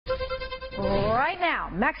Right now,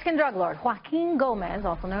 Mexican drug lord Joaquin Gomez,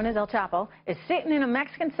 also known as El Chapo, is sitting in a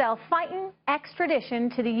Mexican cell fighting extradition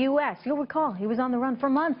to the U.S. You'll recall he was on the run for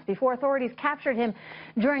months before authorities captured him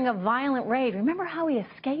during a violent raid. Remember how he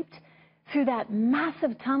escaped through that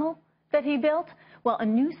massive tunnel that he built? Well, a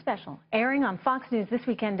new special airing on Fox News this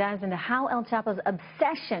weekend dives into how El Chapo's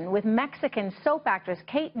obsession with Mexican soap actress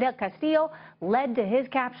Kate del Castillo led to his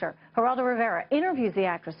capture. Geraldo Rivera interviews the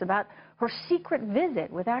actress about her secret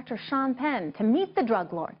visit with actor Sean Penn to meet the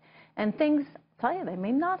drug lord. And things, I'll tell you, they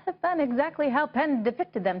may not have been exactly how Penn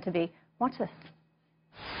depicted them to be. Watch this.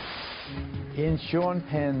 In Sean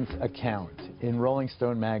Penn's account in Rolling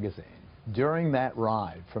Stone magazine, during that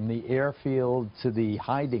ride from the airfield to the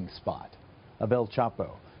hiding spot of El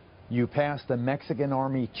Chapo, you passed a Mexican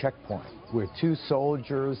Army checkpoint where two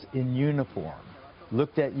soldiers in uniform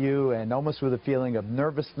looked at you and almost with a feeling of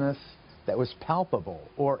nervousness that was palpable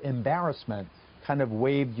or embarrassment kind of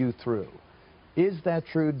waved you through. Is that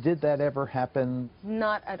true? Did that ever happen?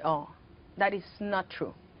 Not at all. That is not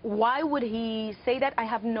true. Why would he say that? I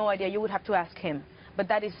have no idea. You would have to ask him. But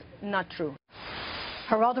that is not true.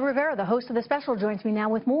 Geraldo Rivera, the host of the special, joins me now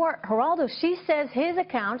with more. Geraldo, she says his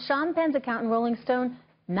account, Sean Penn's account in Rolling Stone,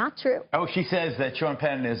 not true. Oh, she says that Sean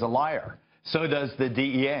Penn is a liar. So does the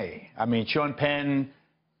DEA. I mean, Sean Penn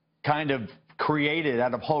kind of created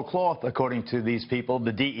out of whole cloth, according to these people,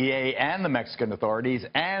 the DEA and the Mexican authorities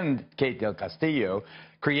and Kate del Castillo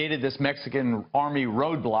created this Mexican Army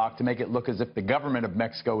roadblock to make it look as if the government of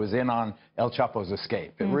Mexico was in on El Chapo's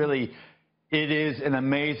escape. It is an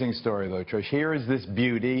amazing story, though, Trish. Here is this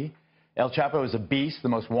beauty. El Chapo is a beast, the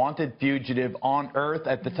most wanted fugitive on earth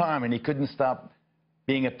at the time, and he couldn't stop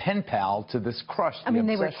being a pen pal to this crush. I mean,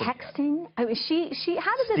 they were texting. I mean,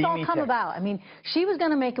 how did this all come about? I mean, she was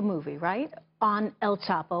going to make a movie, right, on El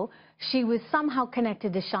Chapo. She was somehow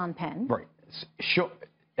connected to Sean Penn. Right.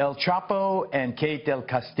 El Chapo and Kate del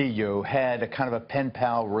Castillo had a kind of a pen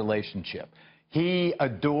pal relationship. He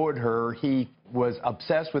adored her. He was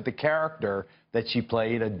obsessed with the character that she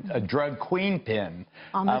played, a drug queen pin,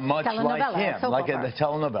 much like him, like a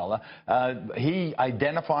telenovela. He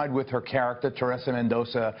identified with her character, Teresa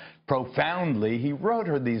Mendoza, profoundly. He wrote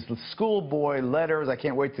her these schoolboy letters. I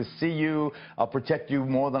can't wait to see you. I'll protect you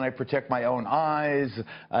more than I protect my own eyes.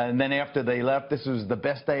 And then after they left, this was the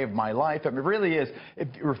best day of my life. I mean, it really is.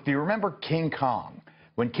 If you remember King Kong,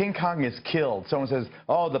 when King Kong is killed, someone says,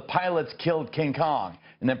 oh, the pilots killed King Kong.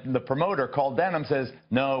 And then the promoter called Denham says,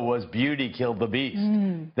 no, it was Beauty killed the Beast.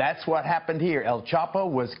 That's what happened here. El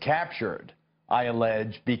Chapo was captured, I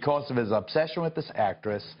allege, because of his obsession with this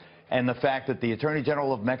actress and the fact that the Attorney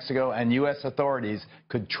General of Mexico and U.S. authorities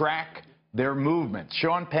could track their movements.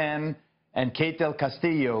 Sean Penn and Kate del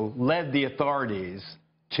Castillo led the authorities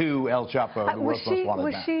to El Chapo.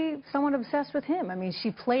 Was she somewhat obsessed with him? I mean,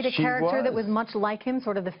 she played a character that was much like him,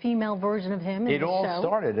 sort of the female version of him in the show. It all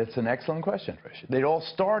started, it's an excellent question, Trish. It all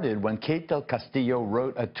started when Kate del Castillo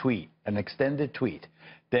wrote a tweet, an extended tweet,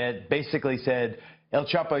 that basically said, El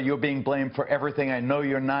Chapo, you're being blamed for everything. I know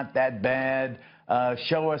you're not that bad.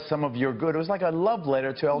 Show us some of your good. It was like a love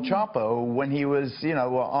letter to El Chapo when he was, you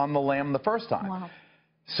know, on the lam the first time. Wow.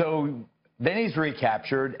 So then he's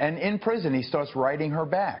recaptured, and in prison he starts writing her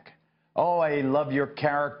back. Oh, I love your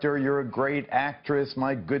character. You're a great actress.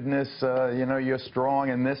 My goodness, you know, you're strong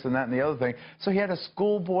and this and that and the other thing. So he had a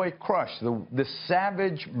schoolboy crush, the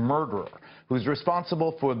savage murderer who's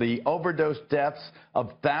responsible for the overdose deaths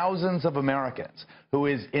of thousands of Americans, who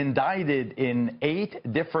is indicted in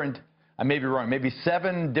 8 different, I may be wrong, maybe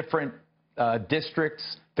 7 different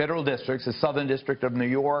districts, federal districts, the Southern District of New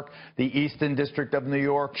York, the Eastern District of New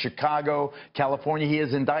York, Chicago, California. He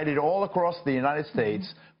is indicted all across the United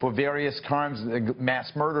States for various crimes,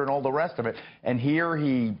 mass murder and all the rest of it. And here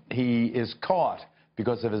he is caught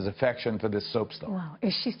because of his affection for this soap star. Wow.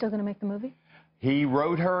 Is she still going to make the movie? He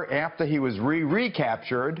wrote her after he was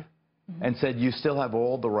recaptured and said, you still have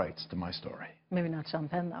all the rights to my story. Maybe not Sean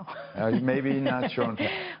Penn, though. Maybe not Sean Penn.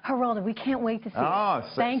 Geraldo, we can't wait to see it.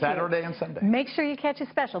 Thank you. Saturday and Sunday. Make sure you catch a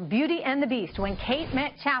special, Beauty and the Beast, When Kate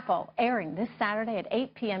Met Chapo, airing this Saturday at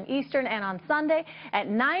 8 p.m. Eastern and on Sunday at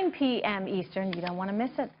 9 p.m. Eastern. You don't want to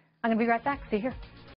miss it. I'm going to be right back. See you here.